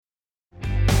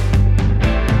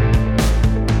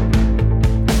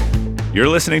You're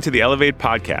listening to the Elevate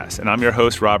Podcast, and I'm your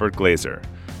host, Robert Glazer.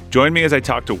 Join me as I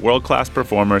talk to world-class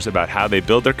performers about how they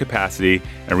build their capacity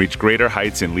and reach greater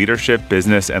heights in leadership,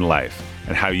 business, and life,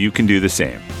 and how you can do the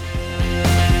same.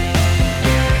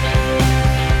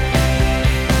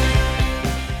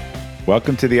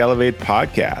 Welcome to the Elevate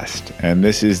Podcast, and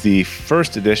this is the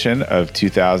first edition of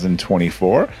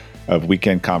 2024 of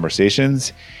Weekend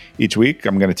Conversations. Each week,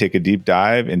 I'm going to take a deep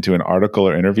dive into an article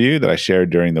or interview that I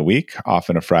shared during the week,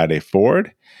 often a Friday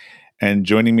forward. And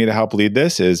joining me to help lead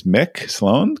this is Mick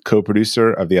Sloan,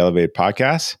 co-producer of the Elevate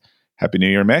Podcast. Happy New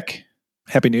Year, Mick.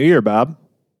 Happy New Year, Bob.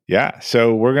 Yeah,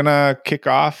 so we're going to kick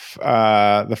off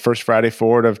the first Friday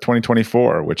forward of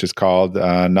 2024, which is called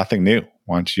Nothing New.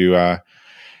 Why don't you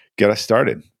get us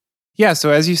started? Yeah,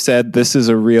 so as you said, this is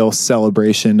a real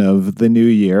celebration of the new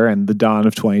year and the dawn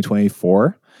of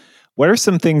 2024. What are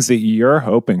some things that you're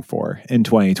hoping for in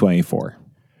 2024?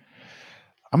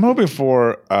 I'm hoping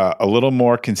for a little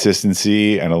more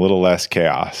consistency and a little less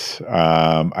chaos.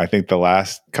 I think the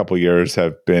last couple of years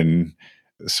have been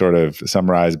sort of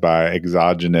summarized by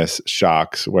exogenous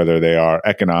shocks, whether they are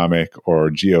economic or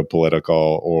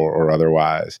geopolitical or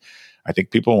otherwise. I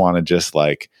think people want to just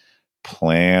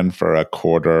plan for a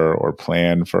quarter or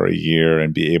plan for a year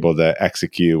and be able to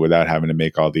execute without having to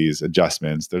make all these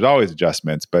adjustments. There's always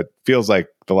adjustments, but feels like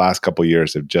the last couple of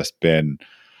years have just been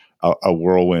a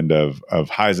whirlwind of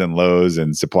highs and lows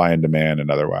and supply and demand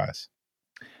and otherwise.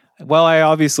 Well, I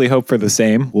obviously hope for the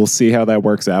same. We'll see how that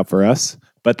works out for us.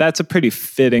 But that's a pretty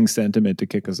fitting sentiment to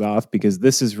kick us off because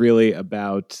this is really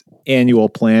about annual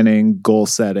planning, goal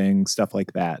setting, stuff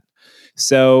like that.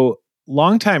 So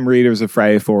longtime readers of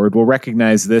Friday Forward will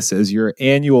recognize this as your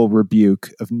annual rebuke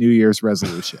of New Year's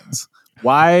resolutions.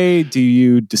 Why do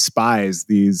you despise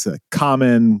these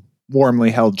common,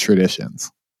 warmly held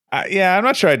traditions? I'm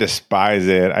not sure I despise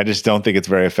it. I just don't think it's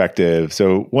very effective.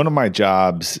 So one of my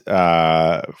jobs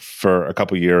for a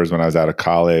couple of years when I was out of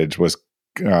college was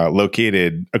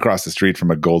located across the street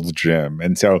from a Gold's Gym.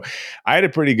 And so I had a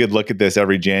pretty good look at this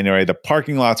every January. The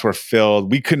parking lots were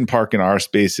filled. We couldn't park in our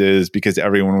spaces because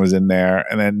everyone was in there.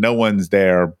 And then no one's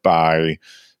there by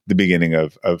the beginning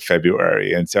of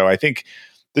February. And so I think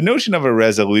the notion of a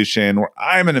resolution where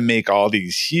I'm going to make all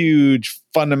these huge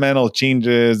fundamental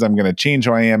changes, I'm going to change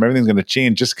who I am, everything's going to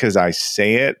change just because I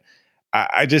say it,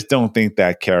 I just don't think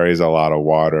that carries a lot of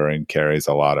water and carries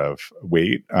a lot of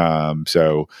weight.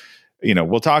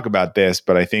 We'll talk about this,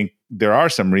 but I think there are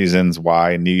some reasons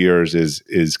why New Year's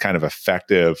is kind of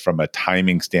effective from a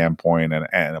timing standpoint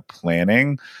and a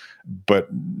planning, but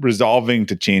resolving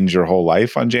to change your whole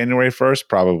life on January 1st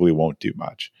probably won't do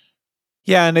much.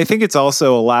 Yeah, and I think it's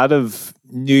also a lot of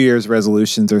New Year's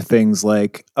resolutions are things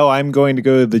like, oh, I'm going to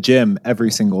go to the gym every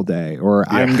single day, or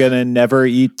I'm going to never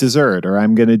eat dessert, or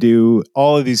I'm going to do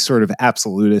all of these sort of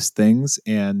absolutist things.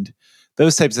 And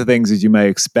those types of things, as you might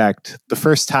expect, the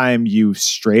first time you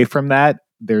stray from that,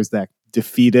 there's that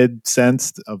defeated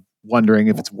sense of wondering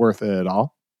if it's worth it at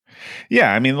all.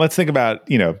 Yeah, I mean, let's think about,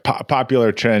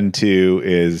 popular trend too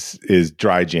is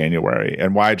dry January.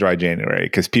 And why dry January?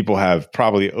 Because people have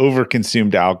probably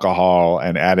overconsumed alcohol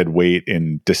and added weight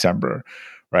in December,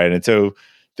 right? And so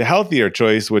the healthier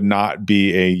choice would not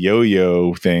be a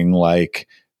yo-yo thing like,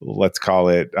 let's call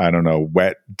it, I don't know,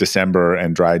 wet December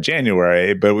and dry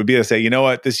January, but it would be to say, you know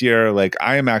what, this year,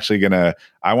 I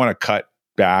want to cut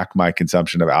back my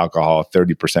consumption of alcohol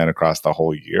 30% across the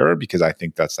whole year because I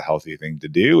think that's the healthy thing to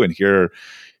do. And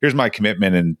here's my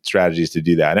commitment and strategies to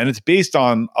do that. And it's based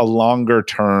on a longer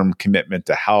term commitment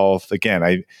to health. Again,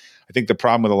 I think the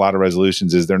problem with a lot of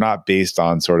resolutions is they're not based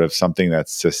on sort of something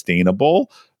that's sustainable.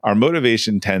 Our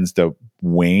motivation tends to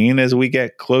wane as we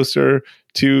get closer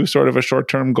to sort of a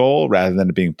short-term goal rather than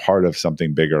it being part of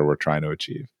something bigger we're trying to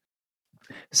achieve.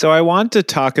 So I want to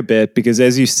talk a bit because,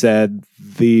 as you said,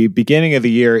 the beginning of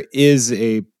the year is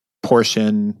a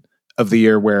portion of the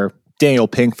year where Daniel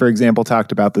Pink, for example,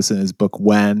 talked about this in his book,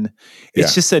 When.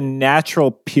 It's just a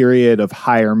natural period of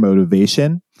higher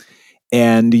motivation.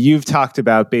 And you've talked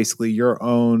about basically your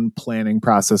own planning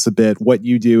process a bit, what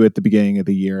you do at the beginning of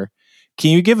the year.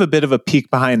 Can you give a bit of a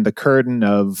peek behind the curtain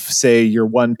of, say, your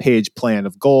one-page plan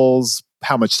of goals,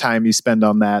 how much time you spend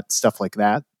on that, stuff like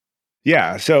that?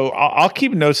 Yeah, so I'll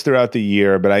keep notes throughout the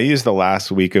year, but I use the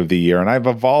last week of the year, and I've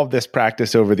evolved this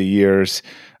practice over the years.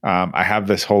 I have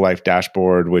this whole life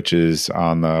dashboard, which is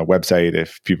on the website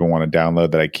if people want to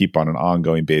download that I keep on an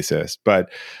ongoing basis.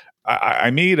 But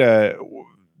I made a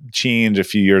change a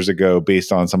few years ago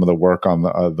based on some of the work on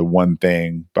the One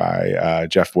Thing by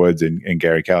Jeff Woods and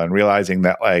Gary Keller, and realizing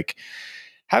that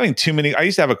having too many. I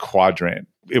used to have a quadrant.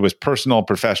 It was personal,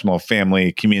 professional,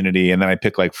 family, community, and then I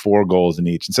pick like 4 goals in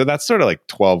each. And so that's sort of like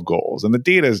 12 goals. And the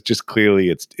data is just clearly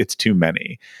it's too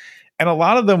many. And a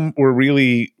lot of them were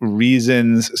really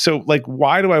reasons. So like,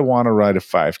 why do I want to ride a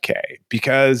 5K?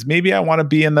 Because maybe I want to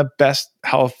be in the best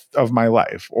health of my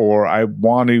life, or I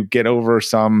want to get over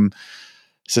some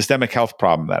systemic health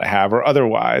problem that I have or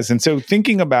otherwise. And so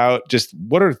thinking about just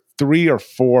what are 3 or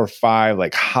 4 or 5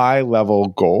 like high level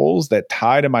goals that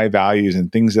tie to my values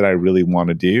and things that I really want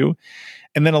to do.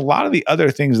 And then a lot of the other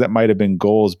things that might have been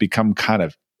goals become kind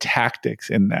of tactics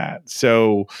in that.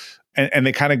 So and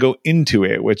they kind of go into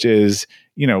it, which is,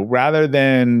 rather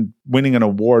than winning an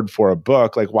award for a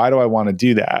book, like, why do I want to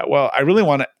do that? Well, I really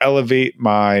want to elevate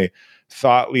my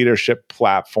thought leadership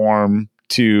platform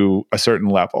to a certain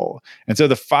level. And so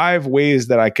the 5 ways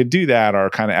that I could do that are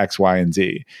kind of X, Y, and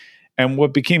Z. And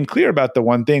what became clear about the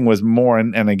one thing was more,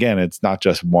 and again, it's not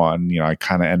just one, I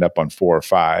kind of end up on 4 or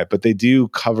 5, but they do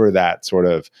cover that sort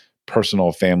of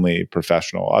personal, family,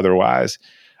 professional, otherwise.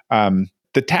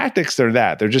 The tactics are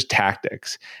they're just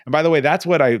tactics. And by the way, that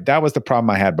was the problem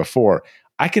I had before.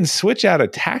 I can switch out a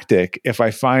tactic if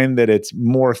I find that it's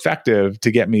more effective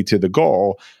to get me to the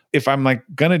goal. If I'm like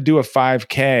going to do a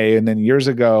 5K, and then years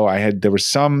ago I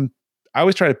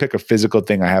always try to pick a physical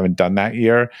thing. I haven't done that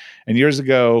year. And years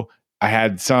ago I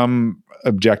had some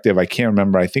objective. I can't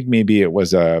remember. I think maybe it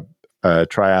was a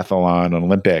triathlon, an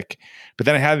Olympic, but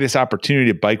then I had this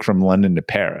opportunity to bike from London to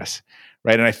Paris.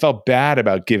 Right. And I felt bad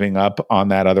about giving up on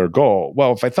that other goal.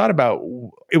 Well, if I thought about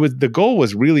the goal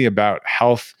was really about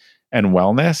health and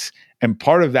wellness. And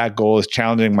part of that goal is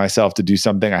challenging myself to do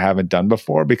something I haven't done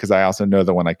before, because I also know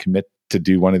that when I commit to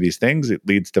do one of these things, it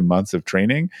leads to months of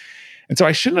training. And so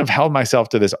I shouldn't have held myself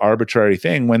to this arbitrary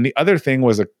thing when the other thing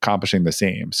was accomplishing the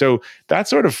same. So that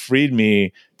sort of freed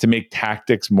me to make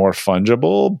tactics more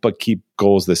fungible, but keep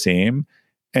goals the same.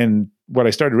 And what I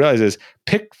started to realize is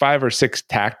pick 5 or 6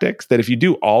 tactics that if you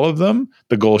do all of them,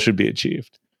 the goal should be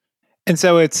achieved. And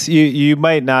so it's you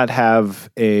might not have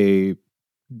a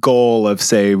goal of,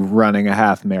 say, running a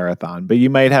half marathon, but you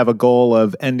might have a goal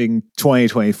of ending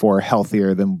 2024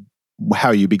 healthier than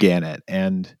how you began it.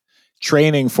 And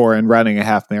training for and running a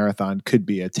half marathon could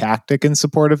be a tactic in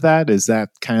support of that. Is that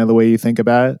kind of the way you think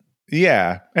about it?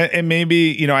 Yeah. And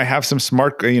maybe, I have some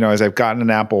smart, as I've gotten an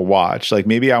Apple Watch, like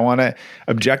maybe I want to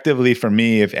objectively, for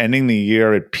me, if ending the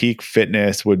year at peak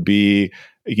fitness would be,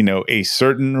 a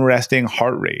certain resting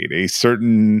heart rate, a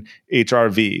certain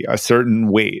HRV, a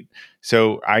certain weight.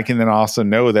 So I can then also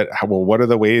know that, well, what are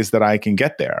the ways that I can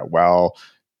get there? Well,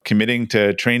 committing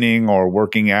to training or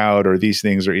working out or these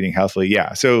things or eating healthily.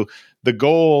 Yeah. So the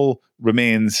goal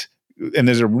remains, and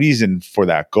there's a reason for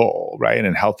that goal, right?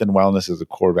 And health and wellness is a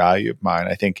core value of mine.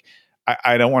 I think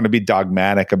I don't want to be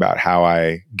dogmatic about how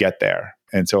I get there.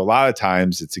 And so a lot of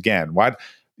times it's, again, why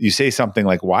you say something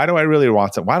like, why do I really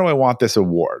want something? Why do I want this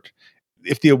award?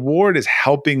 If the award is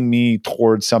helping me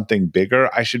towards something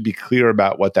bigger, I should be clear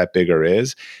about what that bigger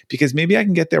is, because maybe I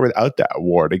can get there without that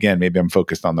award. Again, maybe I'm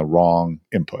focused on the wrong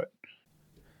input.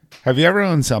 Have you ever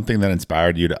owned something that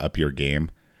inspired you to up your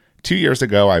game? 2 years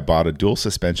ago, I bought a dual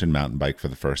suspension mountain bike for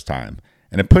the first time,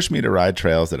 and it pushed me to ride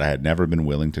trails that I had never been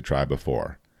willing to try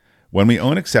before. When we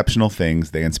own exceptional things,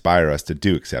 they inspire us to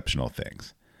do exceptional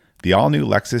things. The all-new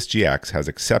Lexus GX has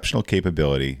exceptional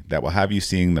capability that will have you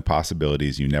seeing the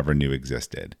possibilities you never knew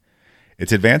existed.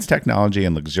 Its advanced technology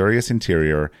and luxurious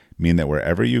interior mean that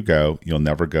wherever you go, you'll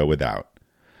never go without.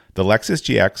 The Lexus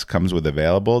GX comes with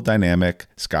available dynamic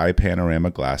sky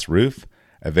panorama glass roof,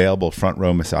 available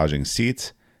front-row massaging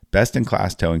seats,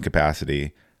 best-in-class towing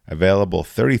capacity, available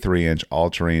 33-inch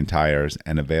all-terrain tires,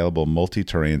 and available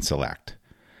multi-terrain select.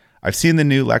 I've seen the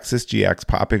new Lexus GX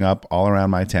popping up all around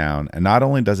my town, and not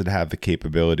only does it have the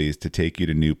capabilities to take you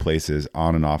to new places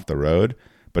on and off the road,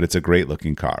 but it's a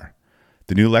great-looking car.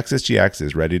 The new Lexus GX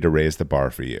is ready to raise the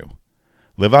bar for you.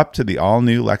 Live up to the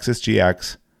all-new Lexus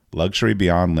GX, luxury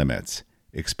beyond limits.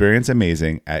 Experience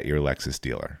amazing at your Lexus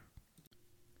dealer.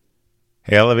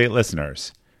 Hey, Elevate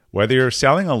listeners. Whether you're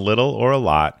selling a little or a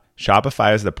lot,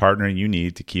 Shopify is the partner you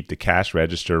need to keep the cash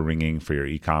register ringing for your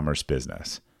e-commerce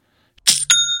business.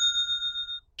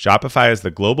 Shopify is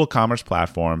the global commerce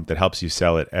platform that helps you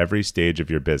sell at every stage of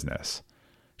your business.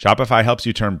 Shopify helps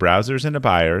you turn browsers into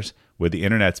buyers with the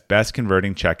internet's best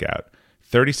converting checkout,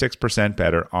 36%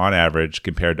 better on average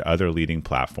compared to other leading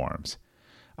platforms.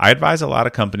 I advise a lot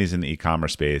of companies in the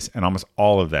e-commerce space, and almost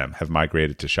all of them have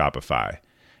migrated to Shopify.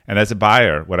 And as a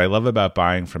buyer, what I love about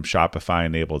buying from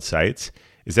Shopify-enabled sites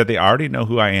is that they already know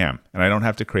who I am, and I don't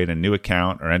have to create a new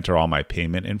account or enter all my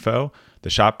payment info. The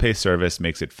Shop Pay service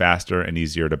makes it faster and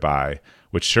easier to buy,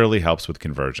 which surely helps with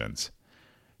conversions.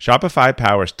 Shopify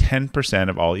powers 10%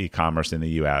 of all e-commerce in the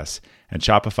US, and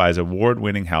Shopify's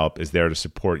award-winning help is there to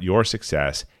support your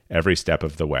success every step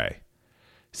of the way.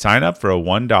 Sign up for a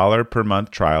 $1 per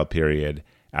month trial period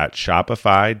at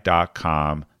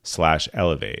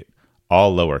shopify.com/elevate,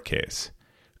 all lowercase.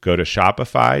 Go to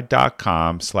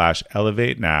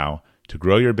shopify.com/elevate now to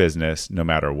grow your business no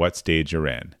matter what stage you're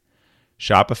in.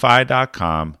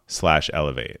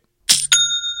 Shopify.com/elevate.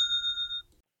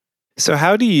 So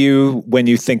how do you, when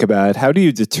you think about it, how do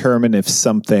you determine if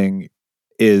something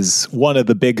is one of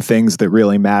the big things that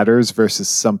really matters versus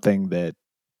something that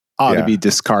ought to be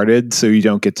discarded so you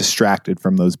don't get distracted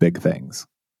from those big things?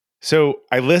 So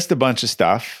I list a bunch of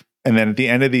stuff. And then at the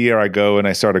end of the year, I go and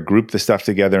I sort of group the stuff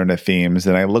together into themes.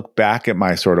 And I look back at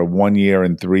my sort of 1 year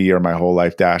and 3 year, my whole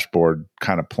life dashboard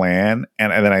kind of plan.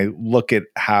 And then I look at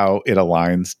how it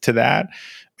aligns to that.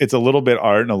 It's a little bit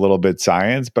art and a little bit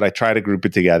science, but I try to group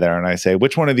it together. And I say,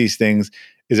 which one of these things,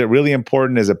 is it really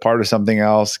important? Is it part of something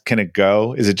else? Can it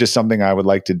go? Is it just something I would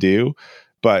like to do?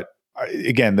 But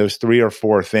again, those 3 or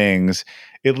 4 things,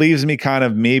 it leaves me kind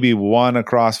of maybe one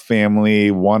across family,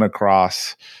 one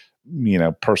across,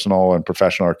 personal and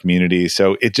professional or community.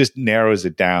 So it just narrows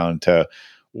it down to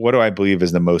what do I believe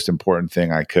is the most important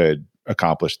thing I could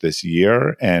accomplish this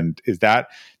year. And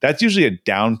that's usually a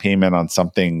down payment on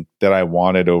something that I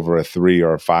wanted over a 3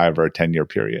 or a 5 or a 10-year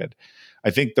period.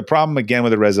 I think the problem again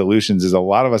with the resolutions is a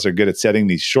lot of us are good at setting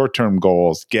these short-term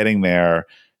goals, getting there.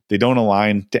 They don't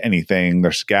align to anything.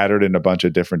 They're scattered in a bunch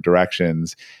of different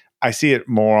directions. I see it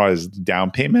more as down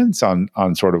payments on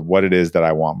sort of what it is that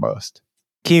I want most.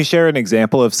 Can you share an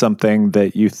example of something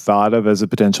that you thought of as a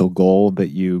potential goal that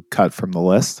you cut from the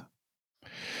list?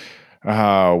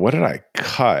 What did I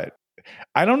cut?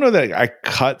 I don't know that I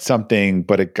cut something,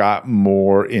 but it got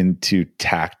more into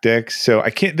tactics. So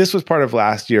this was part of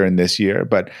last year and this year,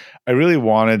 but I really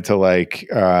wanted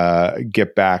to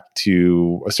get back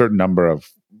to a certain number of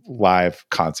live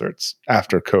concerts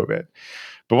after COVID.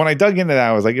 But when I dug into that,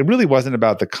 I was like, it really wasn't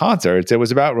about the concerts. It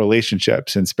was about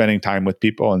relationships and spending time with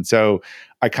people. And so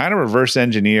I kind of reverse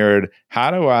engineered,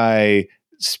 how do I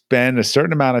spend a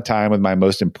certain amount of time with my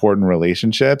most important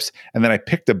relationships? And then I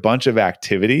picked a bunch of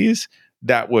activities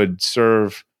that would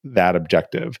serve that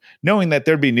objective, knowing that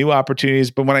there'd be new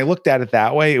opportunities. But when I looked at it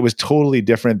that way, it was totally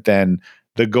different than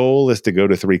the goal is to go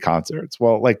to 3 concerts.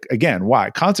 Well, again, why?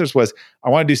 Concerts was, I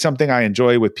want to do something I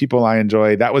enjoy with people I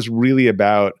enjoy. That was really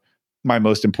about my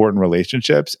most important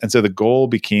relationships. And so the goal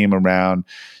became around,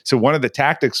 so one of the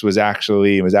tactics was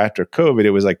actually, it was after COVID,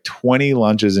 it was like 20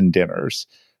 lunches and dinners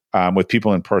with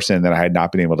people in person that I had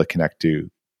not been able to connect to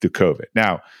through COVID.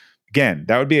 Now, again,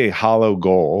 that would be a hollow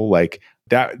goal. Like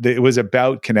that, it was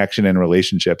about connection and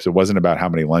relationships. It wasn't about how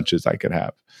many lunches I could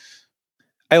have.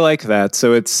 I like that.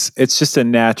 So it's just a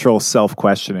natural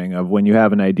self-questioning of when you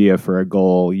have an idea for a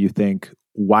goal, you think,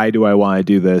 why do I want to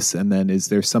do this? And then is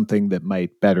there something that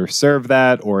might better serve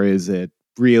that? Or is it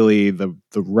really the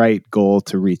right goal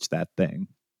to reach that thing?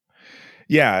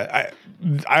 Yeah,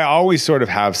 I always sort of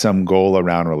have some goal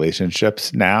around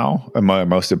relationships now, my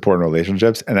most important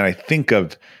relationships. And then I think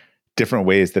of different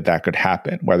ways that could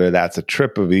happen, whether that's a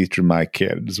trip of each of my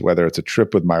kids, whether it's a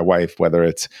trip with my wife, whether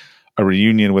it's a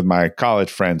reunion with my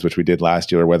college friends, which we did last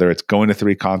year, or whether it's going to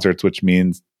 3 concerts, which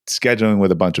means scheduling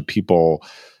with a bunch of people.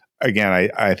 Again,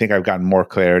 I think I've gotten more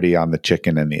clarity on the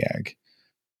chicken and the egg.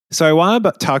 So I want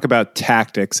to talk about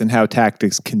tactics and how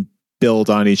tactics can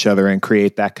build on each other and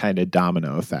create that kind of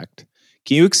domino effect.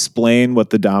 Can you explain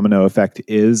what the domino effect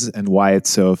is and why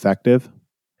it's so effective?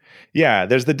 Yeah,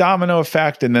 there's the domino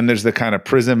effect, and then there's the kind of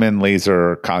prism and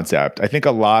laser concept. I think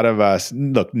a lot of us,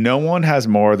 look, no one has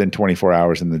more than 24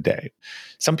 hours in the day.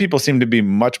 Some people seem to be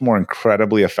much more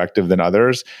incredibly effective than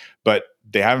others, but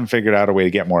they haven't figured out a way to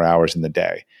get more hours in the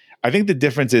day. I think the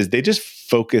difference is they just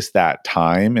focus that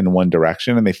time in one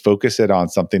direction, and they focus it on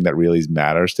something that really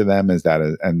matters to them,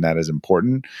 and that is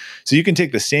important. So you can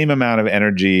take the same amount of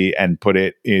energy and put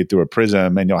it through a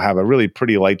prism, and you'll have a really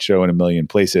pretty light show in a million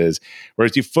places.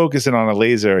 Whereas you focus it on a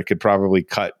laser, it could probably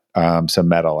cut some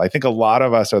metal. I think a lot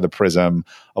of us are the prism.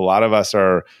 A lot of us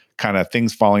are kind of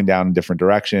things falling down in different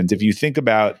directions. If you think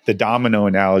about the domino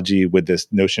analogy with this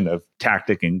notion of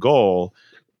tactic and goal,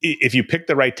 if you pick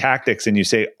the right tactics and you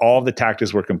say all the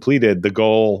tactics were completed, the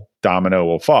goal domino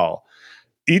will fall.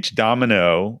 Each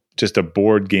domino, just a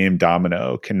board game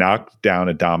domino, can knock down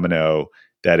a domino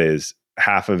that is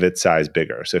half of its size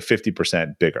bigger, so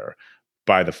 50% bigger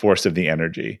by the force of the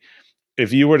energy.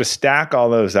 If you were to stack all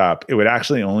those up, it would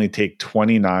actually only take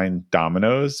 29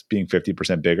 dominoes, being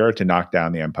 50% bigger, to knock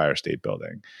down the Empire State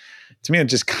Building. To me, it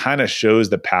just kind of shows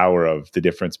the power of the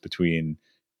difference between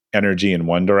energy in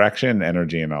one direction,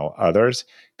 energy in all others.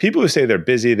 People who say they're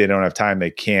busy, they don't have time,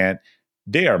 they can't,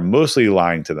 they are mostly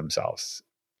lying to themselves.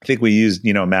 I think we use,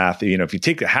 math, if you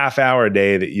take a half hour a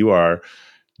day that you are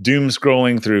doom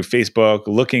scrolling through Facebook,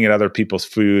 looking at other people's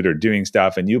food or doing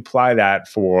stuff, and you apply that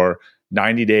for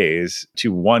 90 days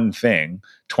to one thing,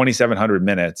 2,700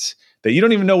 minutes that you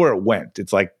don't even know where it went.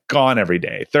 It's like gone every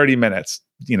day, 30 minutes,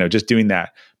 just doing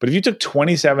that. But if you took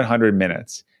 2,700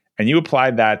 minutes and you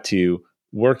applied that to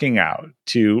working out,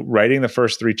 to writing the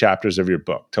first 3 chapters of your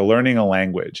book, to learning a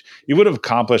language, you would have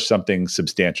accomplished something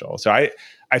substantial. So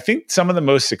I think some of the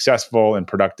most successful and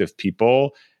productive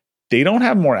people, they don't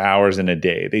have more hours in a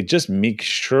day. They just make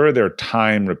sure their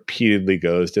time repeatedly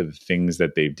goes to the things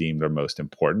that they've deemed are most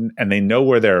important, and they know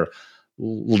where their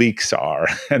leaks are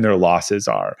and their losses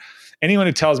are. Anyone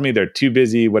who tells me they're too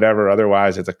busy, whatever,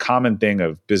 otherwise, it's a common thing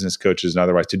of business coaches and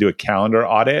otherwise to do a calendar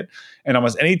audit. And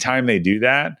almost any time they do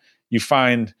that, you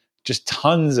find just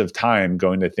tons of time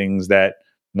going to things that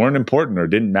weren't important or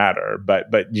didn't matter, but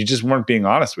you just weren't being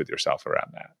honest with yourself around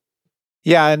that.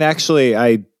 Yeah, and actually,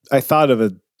 I thought of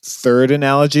a third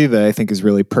analogy that I think is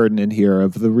really pertinent here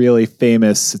of the really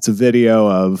famous, it's a video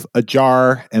of a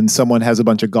jar and someone has a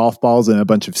bunch of golf balls and a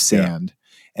bunch of sand.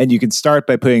 Yeah. And you can start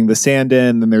by putting the sand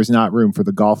in, then there's not room for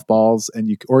the golf balls,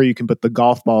 or you can put the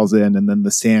golf balls in and then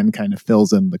the sand kind of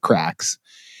fills in the cracks.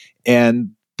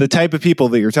 And the type of people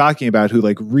that you're talking about who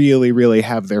like really, really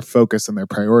have their focus and their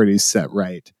priorities set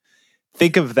right,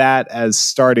 think of that as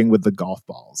starting with the golf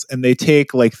balls. And they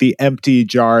take like the empty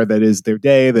jar that is their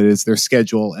day, that is their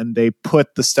schedule, and they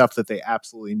put the stuff that they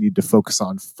absolutely need to focus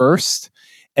on first,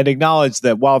 and acknowledge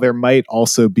that while there might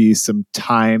also be some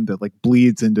time that like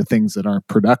bleeds into things that aren't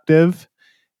productive,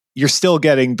 you're still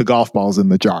getting the golf balls in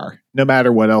the jar, no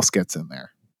matter what else gets in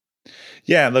there.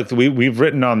 Yeah, look, we've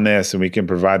written on this and we can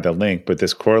provide the link, but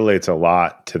this correlates a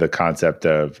lot to the concept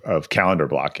of calendar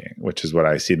blocking, which is what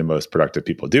I see the most productive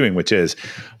people doing, which is,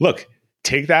 look,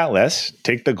 take that list,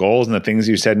 take the goals and the things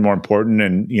you said more important.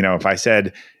 And, if I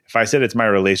said it's my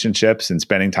relationships and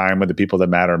spending time with the people that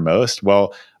matter most,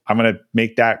 well, I'm going to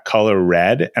make that color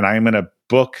red and I'm going to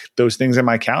book those things in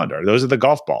my calendar. Those are the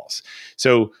golf balls.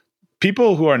 So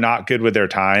people who are not good with their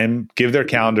time give their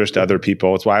calendars to other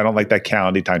people. It's why I don't like that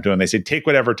calendar time tool. And they say, take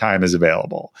whatever time is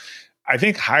available. I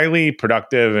think highly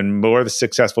productive and more the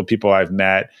successful people I've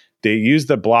met, they use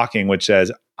the blocking, which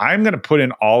says, I'm going to put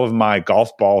in all of my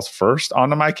golf balls first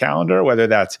onto my calendar, whether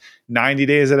that's 90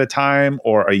 days at a time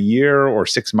or a year or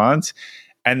 6 months.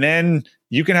 And then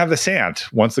you can have the sand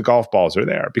once the golf balls are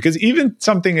there. Because even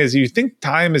something as you think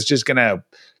time is just going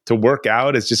to work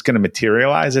out, is just going to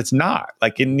materialize. It's not.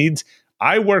 Like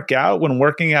I work out when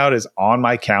working out is on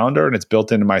my calendar and it's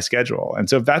built into my schedule. And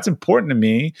so if that's important to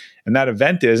me and that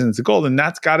event is, and it's a goal, then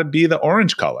that's got to be the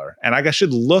orange color. And I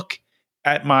should look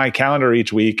at my calendar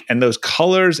each week, and those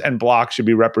colors and blocks should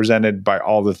be represented by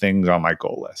all the things on my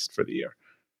goal list for the year.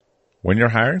 When you're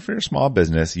hiring for your small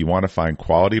business, you want to find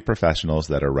quality professionals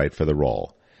that are right for the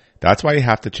role. That's why you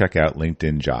have to check out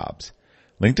LinkedIn Jobs.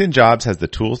 LinkedIn Jobs has the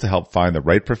tools to help find the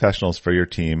right professionals for your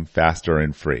team faster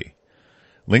and free.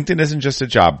 LinkedIn isn't just a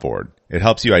job board. It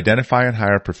helps you identify and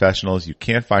hire professionals you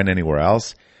can't find anywhere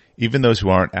else, even those who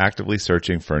aren't actively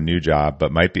searching for a new job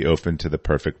but might be open to the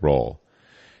perfect role.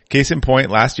 Case in point,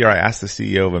 last year I asked the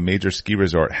CEO of a major ski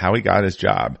resort how he got his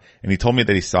job, and he told me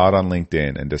that he saw it on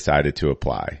LinkedIn and decided to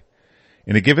apply.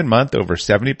 In a given month, over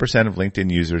 70% of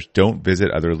LinkedIn users don't visit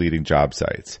other leading job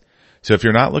sites. So if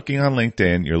you're not looking on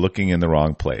LinkedIn, you're looking in the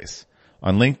wrong place.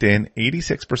 On LinkedIn,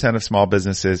 86% of small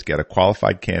businesses get a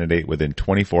qualified candidate within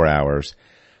 24 hours.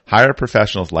 Hire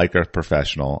professionals like a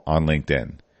professional on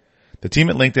LinkedIn. The team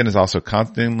at LinkedIn is also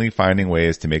constantly finding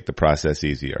ways to make the process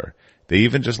easier. They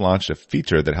even just launched a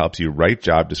feature that helps you write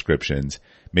job descriptions,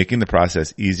 making the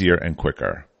process easier and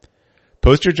quicker.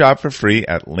 Post your job for free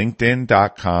at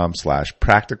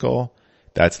linkedin.com/practical.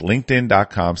 That's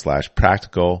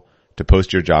linkedin.com/practical to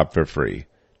post your job for free.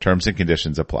 Terms and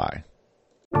conditions apply.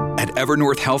 At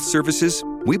Evernorth Health Services,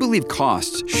 we believe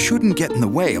costs shouldn't get in the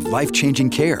way of life-changing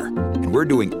care, and we're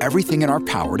doing everything in our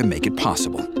power to make it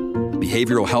possible.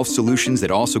 Behavioral health solutions that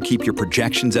also keep your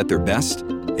projections at their best?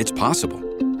 It's possible.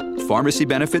 Pharmacy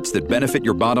benefits that benefit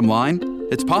your bottom line?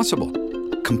 It's possible.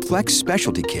 Complex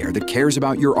specialty care that cares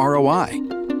about your ROI?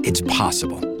 It's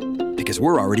possible. Because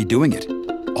we're already doing it.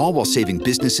 All while saving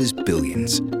businesses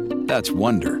billions. That's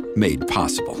Wonder made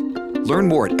possible. Learn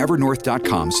more at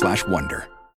evernorth.com/wonder.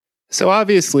 So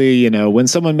obviously, when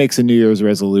someone makes a New Year's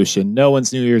resolution, no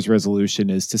one's New Year's resolution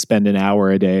is to spend an hour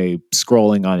a day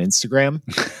scrolling on Instagram.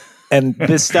 And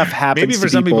this stuff happens. Maybe for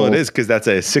some people it is, because that's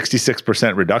a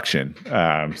 66% reduction.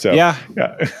 Yeah,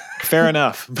 fair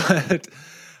enough.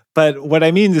 But what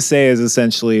I mean to say is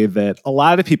essentially that a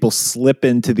lot of people slip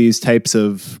into these types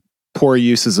of poor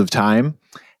uses of time.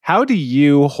 How do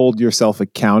you hold yourself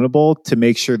accountable to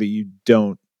make sure that you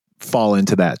don't fall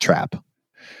into that trap?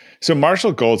 So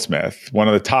Marshall Goldsmith, one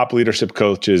of the top leadership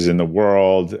coaches in the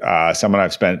world, someone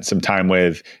I've spent some time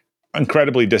with,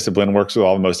 incredibly disciplined, works with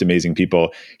all the most amazing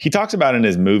people. He talks about in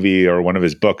his movie or one of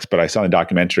his books, but I saw in a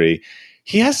documentary,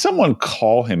 he has someone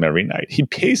call him every night. He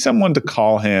pays someone to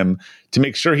call him to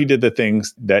make sure he did the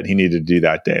things that he needed to do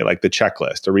that day, like the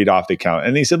checklist or read off the account.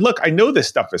 And he said, look, I know this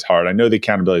stuff is hard. I know the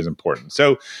accountability is important.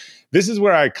 So this is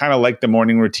where I kind of like the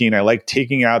morning routine. I like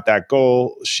taking out that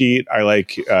goal sheet. I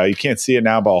like, you can't see it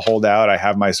now, but I'll hold out. I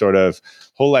have my sort of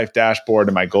whole life dashboard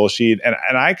and my goal sheet. And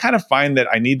I kind of find that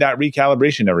I need that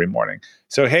recalibration every morning.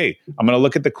 So, hey, I'm going to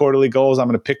look at the quarterly goals. I'm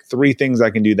going to pick 3 things I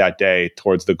can do that day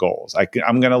towards the goals.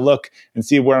 I'm going to look and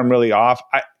see where I'm really off.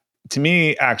 To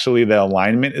me, actually, the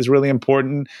alignment is really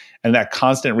important. And that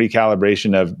constant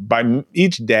recalibration of by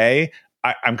each day,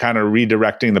 I'm kind of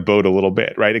redirecting the boat a little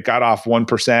bit, right? It got off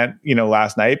 1%,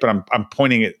 last night, but I'm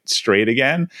pointing it straight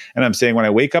again. And I'm saying when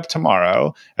I wake up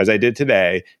tomorrow, as I did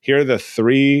today, here are the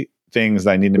 3 things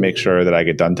that I need to make sure that I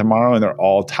get done tomorrow. And they're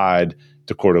all tied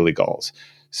to quarterly goals.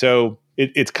 So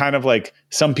it's kind of like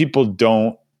some people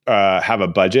don't have a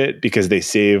budget because they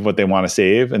save what they want to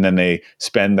save and then they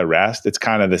spend the rest. It's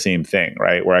kind of the same thing,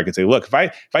 right? Where I could say, look, if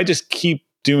I just keep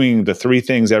doing the 3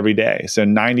 things every day, so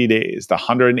 90 days, the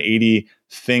 180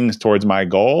 things towards my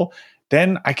goal,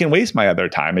 then I can waste my other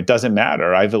time. It doesn't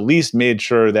matter. I've at least made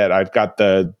sure that I've got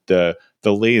the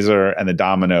laser and the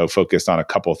domino focused on a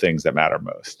couple things that matter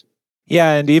most.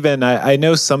 Yeah, and even I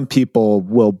know some people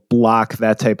will block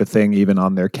that type of thing even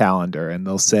on their calendar, and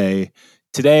they'll say,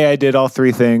 today I did all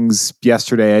 3 things,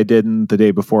 yesterday I didn't, the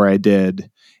day before I did.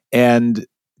 And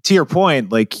to your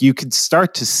point, like you can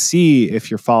start to see if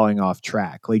you're falling off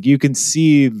track. Like you can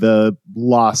see the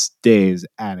lost days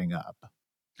adding up.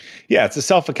 Yeah, it's a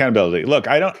self-accountability. Look,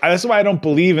 that's why I don't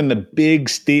believe in the big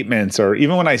statements, or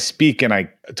even when I speak and I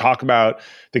talk about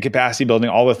the capacity building,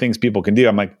 all the things people can do.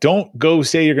 I'm like, don't go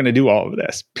say you're going to do all of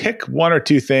this. Pick 1 or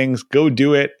 2 things, go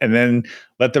do it, and then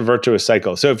let the virtuous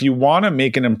cycle. So if you want to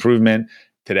make an improvement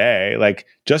today, like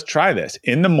just try this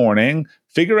in the morning,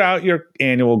 figure out your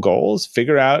annual goals,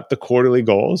 figure out the quarterly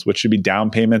goals, which should be down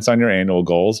payments on your annual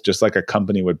goals, just like a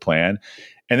company would plan.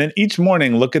 And then each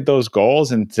morning, look at those goals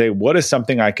and say, what is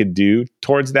something I could do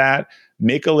towards that?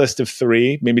 Make a list of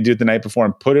 3, maybe do it the night before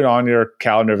and put it on your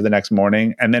calendar for the next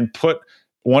morning. And then put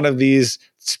one of these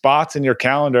spots in your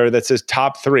calendar that says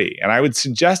top 3. And I would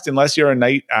suggest, unless you're a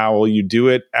night owl, you do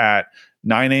it at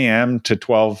 9 a.m. to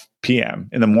 12 p.m.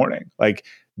 in the morning. Like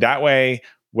that way,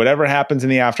 whatever happens in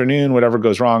the afternoon, whatever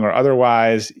goes wrong or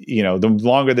otherwise, the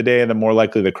longer the day, the more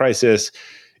likely the crisis,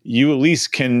 you at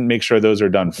least can make sure those are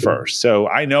done first. So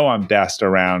I know I'm best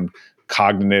around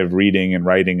cognitive reading and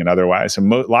writing and otherwise. So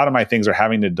a lot of my things are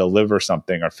having to deliver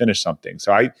something or finish something.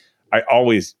 So I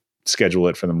always schedule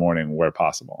it for the morning where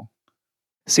possible.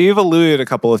 So you've alluded a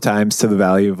couple of times to the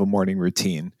value of a morning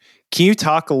routine. Can you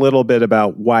talk a little bit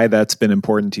about why that's been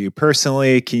important to you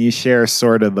personally? Can you share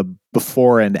sort of the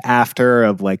before and after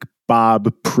of like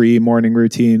Bob pre-morning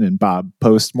routine and Bob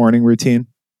post-morning routine?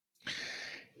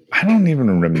 I don't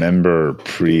even remember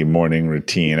pre-morning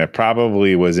routine. It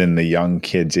probably was in the young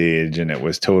kids age and it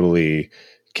was totally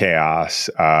chaos.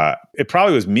 It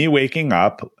probably was me waking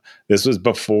up. This was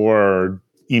before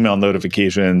email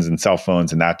notifications and cell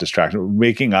phones and that distraction.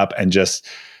 Waking up and just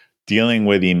dealing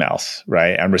with emails,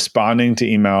 right? And responding to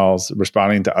emails,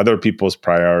 responding to other people's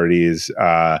priorities,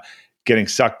 getting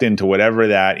sucked into whatever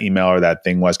that email or that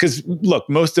thing was. Because look,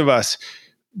 most of us,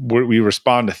 we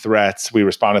respond to threats, we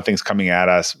respond to things coming at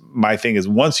us. My thing is,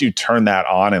 once you turn that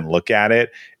on and look at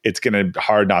it, it's going to be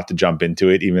hard not to jump into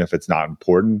it, even if it's not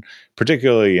important,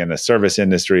 particularly in a service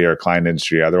industry or a client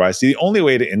industry or otherwise. So the only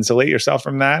way to insulate yourself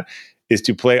from that is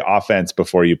to play offense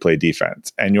before you play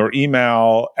defense. And your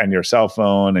email and your cell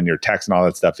phone and your text and all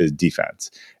that stuff is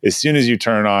defense. As soon as you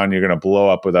turn on, you're going to blow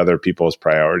up with other people's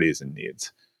priorities and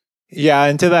needs. Yeah,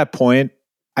 and to that point,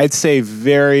 I'd say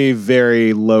very,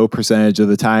 very low percentage of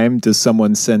the time does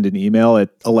someone send an email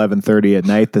at 11:30 at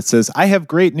night that says, I have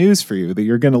great news for you that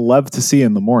you're going to love to see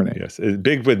in the morning. Yes, it's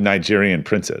big with Nigerian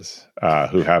princes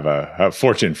who have a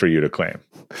fortune for you to claim.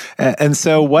 And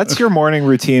so what's your morning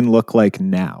routine look like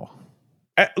now?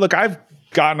 Look, I've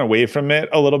gotten away from it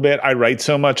a little bit. I write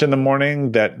so much in the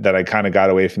morning that I kind of got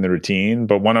away from the routine.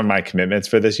 But one of my commitments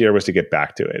for this year was to get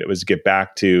back to it. It was to get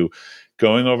back to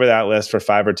going over that list for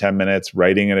 5 or 10 minutes,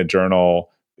 writing in a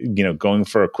journal, going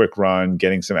for a quick run,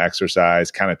 getting some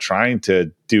exercise, kind of trying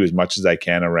to do as much as I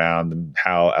can around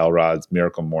Hal Elrod's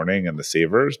Miracle Morning and the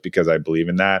Savers, because I believe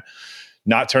in that.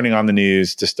 Not turning on the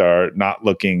news to start, not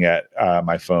looking at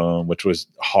my phone, which was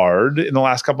hard in the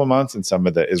last couple of months and some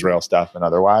of the Israel stuff and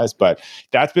otherwise. But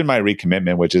that's been my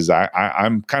recommitment, which is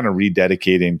I'm kind of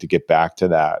rededicating to get back to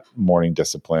that morning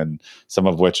discipline, some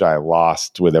of which I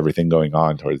lost with everything going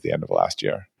on towards the end of last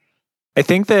year. I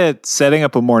think that setting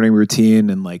up a morning routine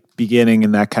and like beginning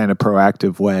in that kind of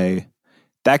proactive way,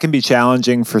 that can be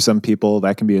challenging for some people.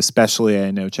 That can be especially, I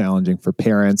know, challenging for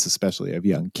parents, especially of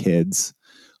young kids.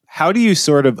 How do you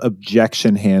sort of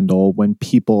objection handle when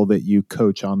people that you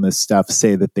coach on this stuff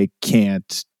say that they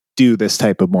can't do this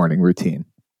type of morning routine?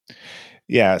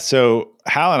 Yeah. So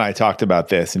Hal and I talked about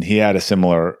this, and he had a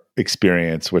similar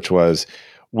experience, which was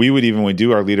when we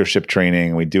do our leadership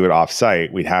training, we do it off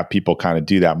site, we'd have people kind of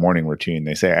do that morning routine.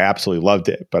 They say, I absolutely loved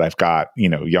it, but I've got,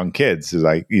 young kids as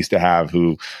I used to have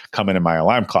who come into my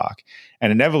alarm clock.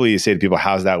 And inevitably you say to people,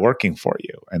 how's that working for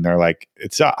you? And they're like,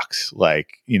 it sucks.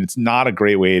 Like, it's not a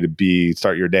great way to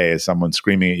start your day as someone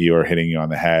screaming at you or hitting you on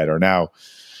the head. Or now,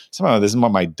 somehow this is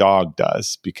what my dog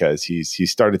does, because he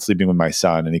started sleeping with my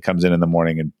son, and he comes in the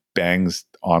morning and bangs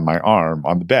on my arm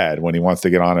on the bed when he wants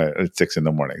to get on it at 6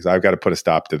 a.m. So I've got to put a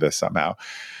stop to this somehow.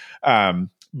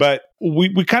 But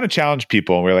we kind of challenge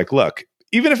people, and we're like, look,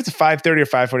 even if it's 5:30 or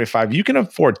 5:45, you can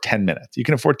afford 10 minutes. You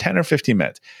can afford 10 or 15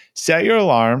 minutes. Set your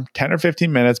alarm 10 or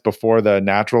 15 minutes before the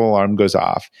natural alarm goes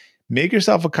off. Make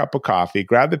yourself a cup of coffee,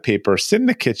 grab the paper, sit in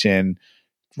the kitchen,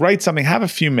 write something, have a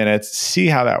few minutes, see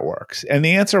how that works. And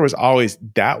the answer was always,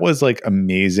 that was like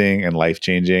amazing and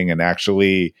life-changing. And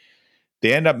actually,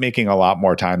 they end up making a lot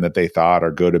more time than they thought,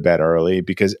 or go to bed early,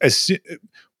 because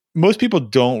most people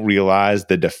don't realize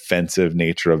the defensive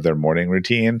nature of their morning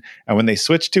routine. And when they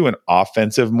switch to an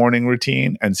offensive morning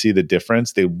routine and see the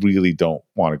difference, they really don't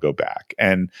want to go back.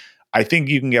 And I think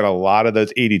you can get a lot of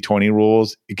those 80-20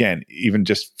 rules. Again, even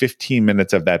just 15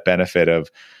 minutes of that benefit of,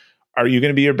 are you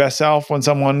going to be your best self when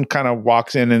someone kind of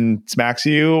walks in and smacks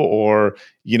you? Or,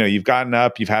 you've gotten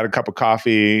up, you've had a cup of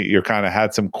coffee, you're kind of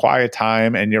had some quiet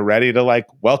time, and you're ready to like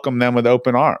welcome them with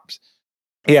open arms.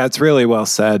 Yeah, it's really well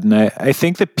said. And I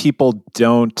think that people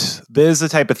this is the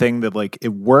type of thing that like it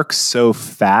works so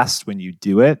fast when you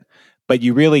do it, but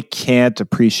you really can't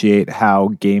appreciate how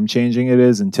game-changing it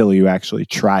is until you actually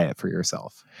try it for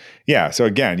yourself. Yeah. So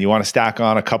again, you want to stack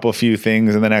on a few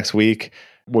things in the next week.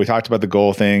 We talked about the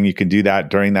goal thing. You can do that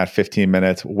during that 15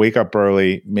 minutes. Wake up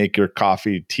early, make your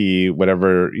coffee, tea,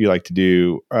 whatever you like to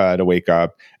do to wake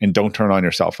up, and don't turn on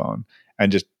your cell phone.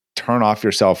 And just turn off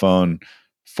your cell phone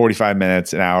 45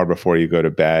 minutes, an hour before you go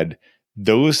to bed.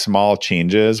 Those small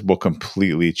changes will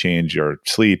completely change your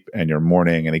sleep and your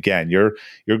morning. And again, your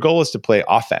goal is to play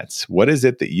offense. What is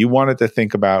it that you wanted to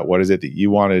think about? What is it that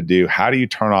you wanted to do? How do you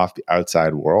turn off the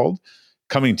outside world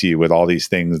coming to you with all these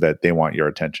things that they want your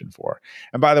attention for?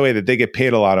 And by the way, that they get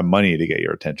paid a lot of money to get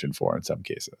your attention for in some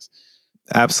cases.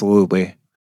 Absolutely.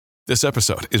 This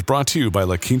episode is brought to you by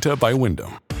La Quinta by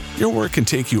Wyndham. Your work can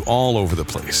take you all over the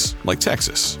place, like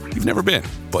Texas. You've never been,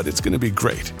 but it's going to be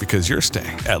great because you're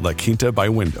staying at La Quinta by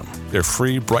Wyndham. Their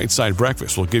free Bright Side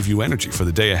breakfast will give you energy for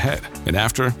the day ahead. And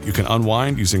after, you can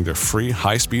unwind using their free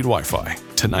high-speed Wi-Fi.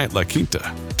 Tonight, La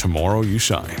Quinta. Tomorrow, you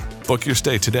shine. Book your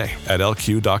stay today at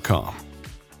lq.com.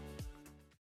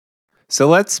 So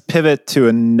let's pivot to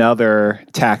another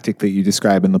tactic that you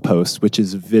describe in the post, which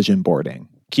is vision boarding.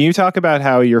 Can you talk about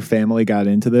how your family got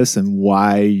into this and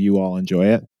why you all enjoy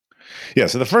it? Yeah.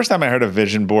 So the first time I heard of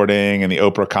vision boarding and the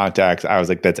Oprah context, I was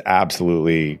like, that's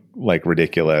absolutely like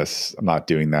ridiculous. I'm not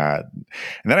doing that.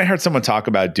 And then I heard someone talk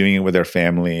about doing it with their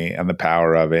family and the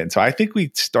power of it. And so I think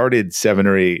we started 7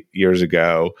 or 8 years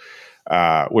ago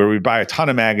where we buy a ton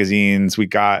of magazines. We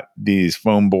got these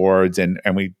foam boards and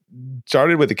we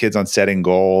started with the kids on setting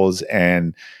goals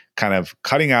and kind of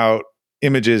cutting out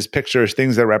images, pictures,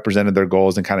 things that represented their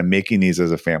goals and kind of making these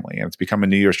as a family. And it's become a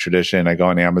New Year's tradition. I go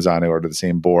on Amazon, I order the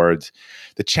same boards.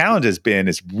 The challenge has been,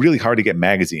 it's really hard to get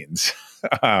magazines.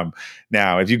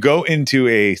 Now, if you go into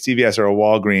a CVS or a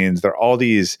Walgreens, there are all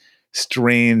these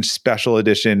strange special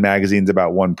edition magazines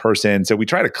about one person. So we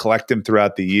try to collect them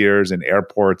throughout the years in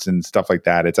airports and stuff like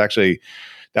that. It's actually,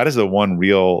 that is the one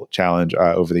real challenge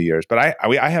over the years. But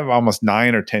I have almost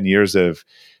 9 or 10 years of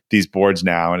these boards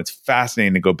now, and it's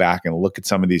fascinating to go back and look at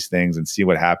some of these things and see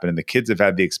what happened. And the kids have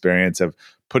had the experience of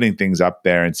putting things up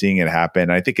there and seeing it happen.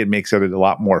 I think it makes it a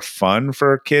lot more fun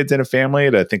for kids and a family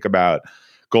to think about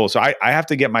goals. So I have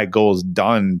to get my goals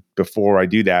done before I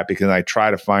do that, because I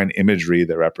try to find imagery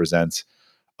that represents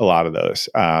a lot of those.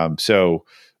 So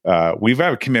we've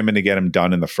had a commitment to get them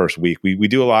done in the first week. We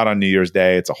do a lot on New Year's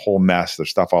Day. It's a whole mess. There's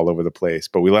stuff all over the place,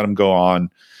 but we let them go on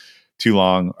too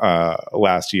long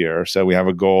last year. So we have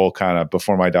a goal kind of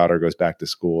before my daughter goes back to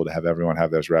school to have everyone have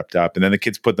theirs repped up. And then the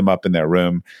kids put them up in their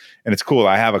room. And it's cool.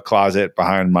 I have a closet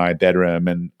behind my bedroom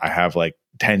and I have like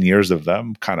 10 years of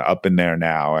them kind of up in there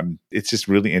now. And it's just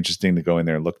really interesting to go in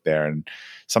there and look there. And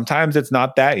sometimes it's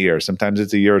not that year. Sometimes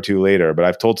it's a year or two later. But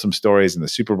I've told some stories in the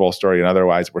Super Bowl story and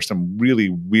otherwise where some really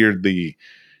weirdly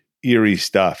eerie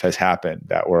stuff has happened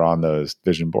that were on those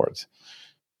vision boards.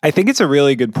 I think it's a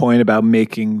really good point about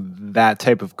making that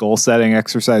type of goal setting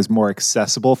exercise more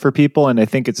accessible for people. And I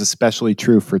think it's especially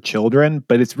true for children,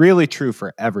 but it's really true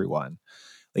for everyone.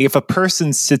 Like if a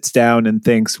person sits down and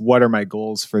thinks, what are my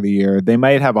goals for the year? They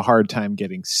might have a hard time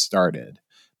getting started.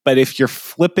 But if you're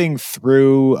flipping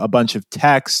through a bunch of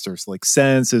text or like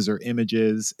sentences or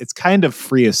images, it's kind of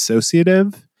free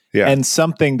associative and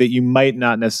something that you might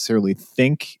not necessarily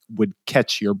think would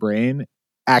catch your brain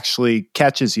actually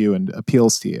catches you and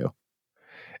appeals to you.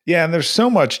 Yeah, and there's so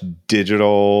much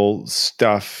digital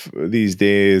stuff these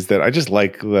days that I just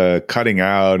like the cutting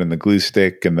out and the glue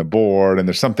stick and the board. And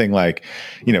there's something like,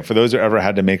 for those who ever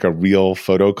had to make a real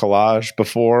photo collage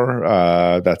before,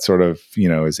 that sort of,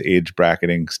 is age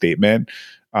bracketing statement.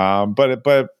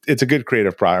 But it's a good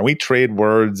creative product. We trade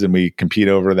words and we compete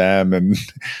over them. And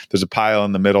there's a pile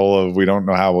in the middle of we don't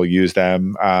know how we'll use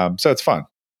them. So it's fun.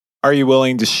 Are you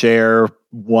willing to share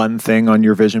one thing on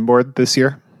your vision board this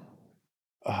year?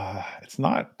 It's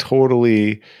not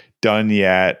totally done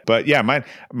yet, but yeah,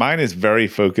 mine is very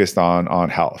focused on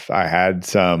health. I had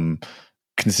some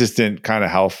consistent kind of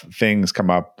health things come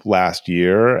up last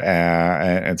year,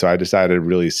 and so I decided to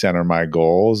really center my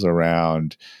goals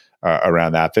around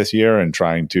that this year and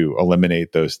trying to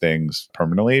eliminate those things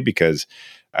permanently. Because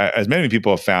as many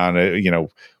people have found,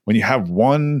 when you have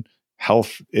one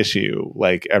health issue,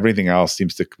 like everything else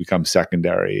seems to become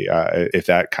secondary if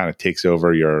that kind of takes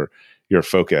over your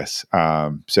focus.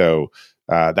 So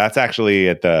that's actually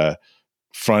at the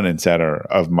front and center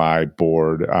of my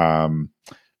board.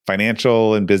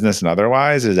 Financial and business and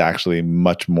otherwise is actually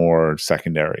much more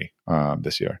secondary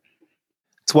this year.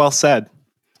 It's well said.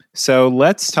 So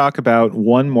let's talk about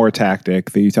one more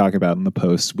tactic that you talk about in the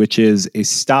post, which is a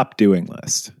stop doing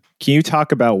list. Can you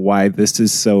talk about why this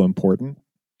is so important?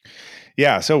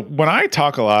 Yeah. So when I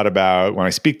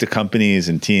speak to companies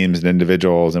and teams and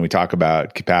individuals and we talk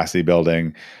about capacity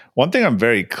building, one thing I'm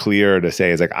very clear to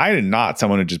say is like, I am not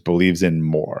someone who just believes in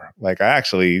more. Like I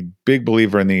actually big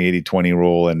believer in the 80-20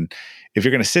 rule. And if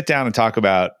you're going to sit down and talk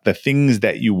about the things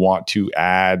that you want to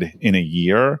add in a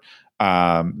year,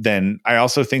 then I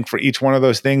also think for each one of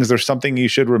those things, there's something you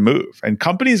should remove. And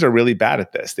companies are really bad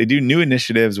at this. They do new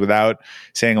initiatives without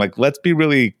saying like, let's be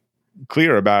really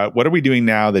clear about what are we doing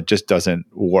now that just doesn't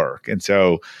work. And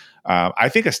so I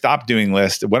think a stop doing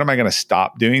list, what am I going to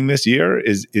stop doing this year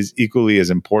is equally as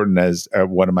important as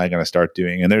what am I going to start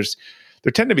doing. And there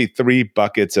tend to be three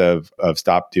buckets of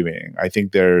stop doing. I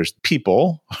think there's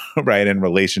people, right, and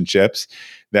relationships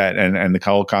that and the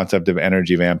whole concept of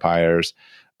energy vampires.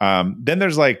 Then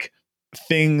there's like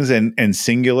things and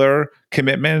singular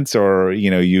commitments, or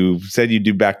you said you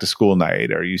do back to school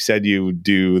night, or you said you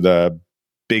do the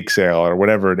bake sale or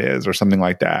whatever it is, or something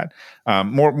like that.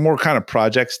 More kind of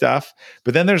project stuff.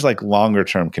 But then there's like longer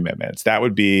term commitments. That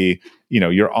would be,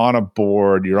 you're on a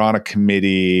board, you're on a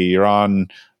committee, you're on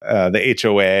the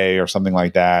HOA or something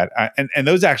like that. And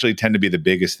those actually tend to be the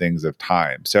biggest things of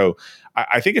time. So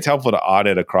I think it's helpful to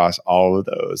audit across all of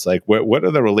those. Like what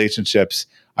are the relationships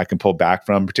I can pull back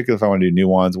from, particularly if I want to do new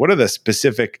ones? What are the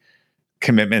specific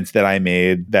commitments that I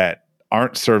made that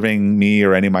aren't serving me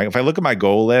or if I look at my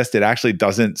goal list, it actually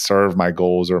doesn't serve my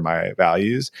goals or my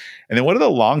values. And then what are the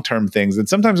long-term things? And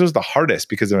sometimes it was the hardest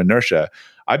because of inertia.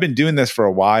 I've been doing this for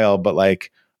a while, but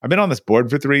like I've been on this board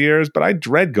for 3 years, but I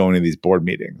dread going to these board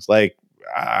meetings. Like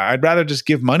I'd rather just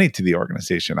give money to the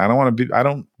organization. I don't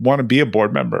want to be a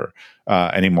board member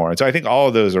anymore. And so I think all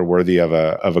of those are worthy of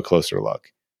a closer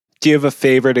look. Do you have a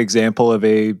favorite example of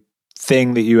a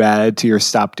thing that you added to your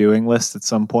stop doing list at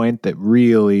some point that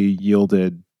really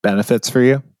yielded benefits for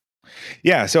you?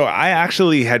 Yeah. So I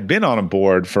actually had been on a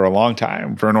board for a long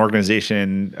time for an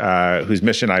organization whose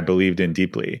mission I believed in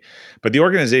deeply. But the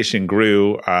organization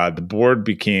grew. The board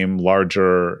became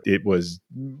larger. It was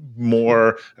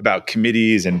more about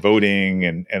committees and voting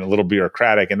and a little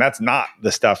bureaucratic. And that's not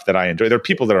the stuff that I enjoy. There are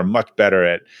people that are much better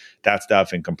at that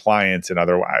stuff and compliance and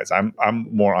otherwise. I'm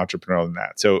more entrepreneurial than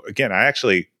that. So again, I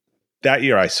actually that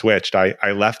year I switched.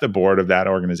 I left the board of that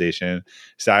organization,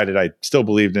 decided I still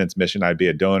believed in its mission. I'd be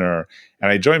a donor.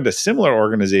 And I joined a similar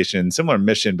organization, similar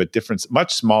mission, but different,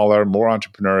 much smaller, more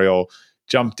entrepreneurial,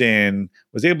 jumped in,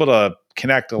 was able to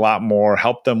connect a lot more,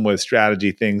 help them with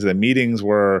strategy things. The meetings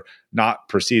were not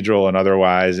procedural and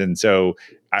otherwise. And so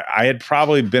I had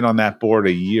probably been on that board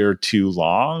a year too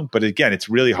long. But again, it's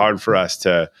really hard for us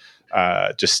to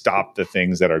just stop the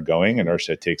things that are going.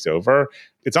 Inertia takes over.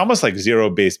 It's almost like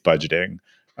zero-based budgeting.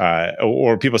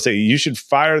 Or people say you should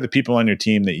fire the people on your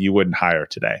team that you wouldn't hire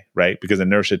today, right? Because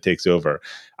inertia takes over.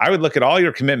 I would look at all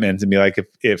your commitments and be like,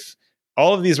 if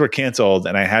all of these were canceled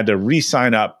and I had to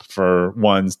re-sign up for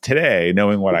ones today,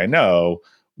 knowing what I know,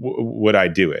 would I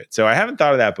do it? So I haven't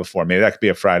thought of that before. Maybe that could be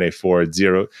a Friday Forward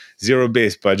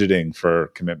zero-based budgeting for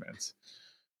commitments.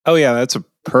 Oh yeah, that's a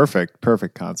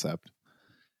perfect concept.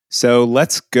 So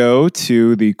let's go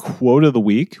to the quote of the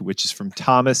week, which is from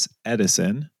Thomas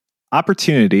Edison.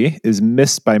 Opportunity is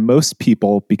missed by most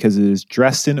people because it is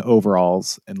dressed in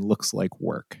overalls and looks like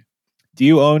work. Do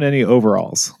you own any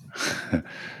overalls?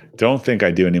 Don't think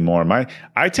I do anymore.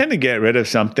 I tend to get rid of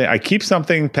something. I keep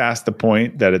something past the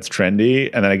point that it's trendy,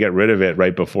 and then I get rid of it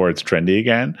right before it's trendy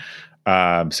again.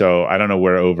 So I don't know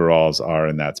where overalls are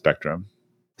in that spectrum.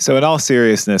 So in all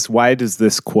seriousness, why does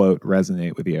this quote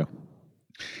resonate with you?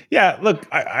 Yeah, look,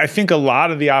 I think a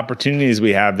lot of the opportunities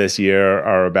we have this year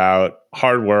are about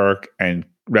hard work and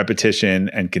repetition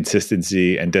and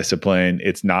consistency and discipline.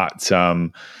 It's not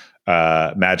some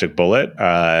magic bullet.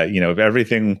 If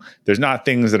everything, there's not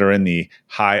things that are in the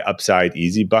high upside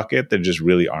easy bucket. There just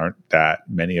really aren't that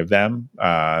many of them.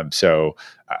 So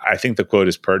I think the quote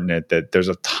is pertinent that there's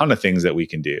a ton of things that we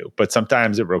can do, but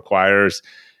sometimes it requires,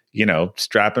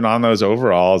 strapping on those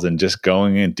overalls and just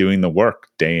going and doing the work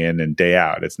day in and day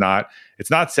out. It's not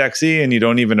sexy, and you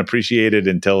don't even appreciate it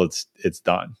until it's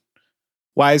done.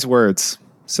 Wise words.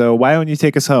 So why don't you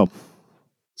take us home?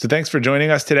 So thanks for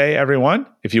joining us today, everyone.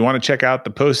 If you want to check out the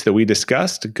post that we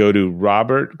discussed, go to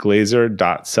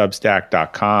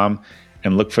robertglazer.substack.com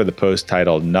and look for the post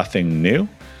titled Nothing New.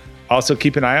 Also,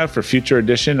 keep an eye out for future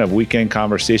edition of Weekend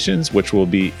Conversations, which will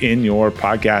be in your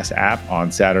podcast app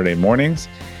on Saturday mornings.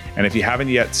 And if you haven't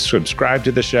yet subscribed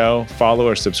to the show, follow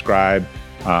or subscribe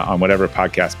on whatever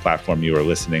podcast platform you are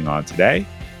listening on today.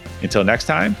 Until next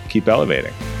time, keep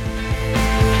elevating.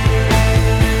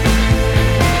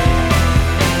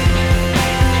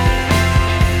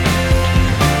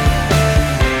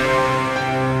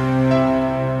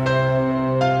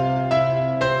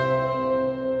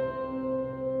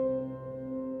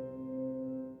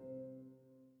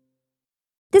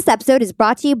 This episode is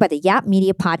brought to you by the Yap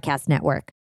Media Podcast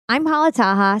Network. I'm Hala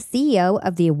Taha, CEO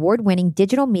of the award-winning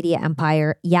digital media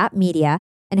empire, Yap Media,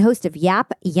 and host of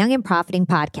Yap Young and Profiting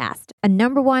Podcast, a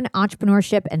 #1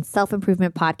 entrepreneurship and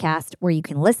self-improvement podcast where you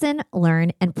can listen,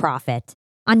 learn, and profit.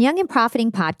 On Young and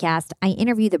Profiting Podcast, I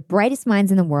interview the brightest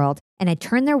minds in the world, and I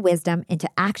turn their wisdom into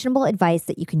actionable advice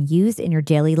that you can use in your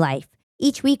daily life.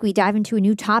 Each week, we dive into a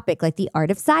new topic like the art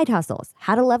of side hustles,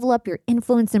 how to level up your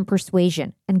influence and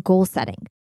persuasion, and goal setting.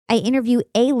 I interview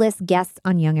A-list guests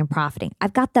on Young and Profiting.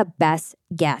 I've got the best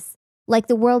guests, like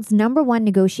the world's #1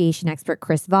 negotiation expert,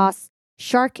 Chris Voss,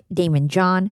 Shark Damon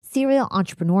John, serial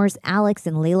entrepreneurs Alex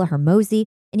and Layla Hermosi,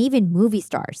 and even movie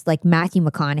stars like Matthew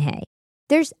McConaughey.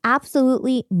 There's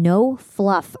absolutely no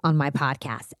fluff on my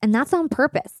podcast, and that's on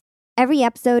purpose. Every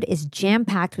episode is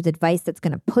jam-packed with advice that's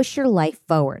going to push your life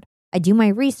forward. I do my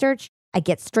research, I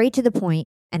get straight to the point,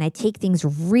 and I take things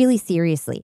really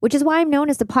seriously, which is why I'm known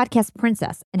as the podcast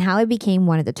princess and how I became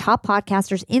one of the top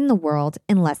podcasters in the world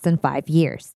in less than 5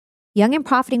 years. Young and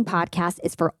Profiting Podcast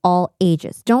is for all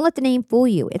ages. Don't let the name fool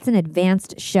you. It's an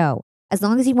advanced show. As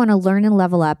long as you want to learn and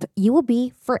level up, you will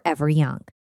be forever young.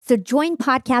 So join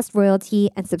podcast royalty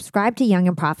and subscribe to Young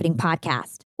and Profiting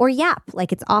Podcast, or YAP,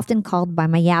 like it's often called by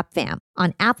my YAP fam,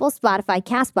 on Apple, Spotify,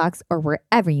 CastBox, or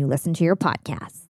wherever you listen to your podcasts.